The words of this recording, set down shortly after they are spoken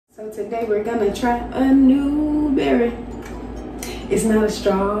So today we're gonna try a new berry. It's not a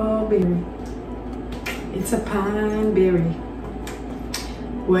strawberry, it's a pineberry.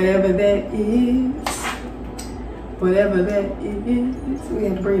 Whatever that is, whatever that is, we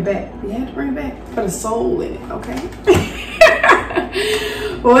have to bring it back. We have to bring it back for the soul in it, okay?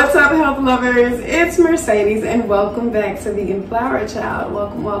 What's up, health lovers? It's Mercedes and welcome back to Vegan Flower Child.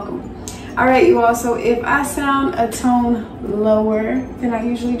 Welcome, welcome. All right, you all, so if I sound a tone lower than I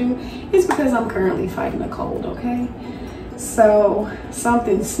usually do, it's because I'm currently fighting a cold, okay? So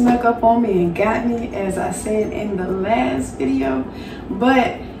something snuck up on me and got me, as I said in the last video,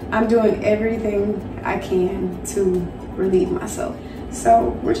 but I'm doing everything I can to relieve myself.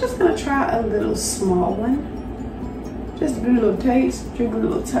 So we're just gonna try a little small one. Just a little taste, drink a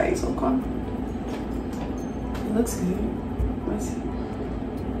little taste, okay? It looks good. Let's see.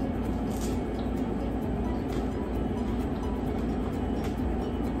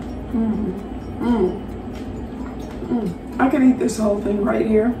 I could eat this whole thing right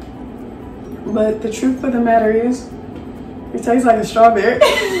here, but the truth of the matter is, it tastes like a strawberry.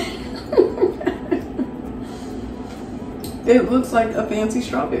 It looks like a fancy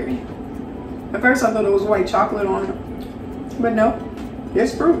strawberry. At first I thought it was white chocolate on it, but no,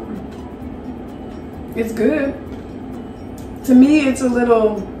 it's fruit. It's good. To me, it's a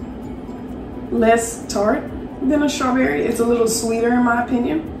little less tart than a strawberry. It's a little sweeter in my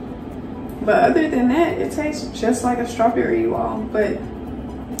opinion. But other than that, it tastes just like a strawberry, you all. But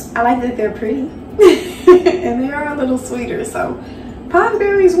I like that they're pretty and they are a little sweeter. So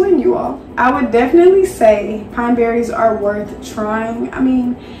pineberries win, you all. I would definitely say pineberries are worth trying. I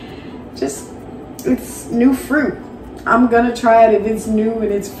mean, just, it's new fruit. I'm gonna try it if it's new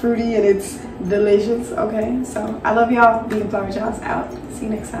and it's fruity and it's delicious, okay? So I love y'all. Vegan Flower Child's out. See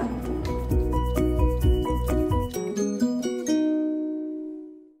you next time.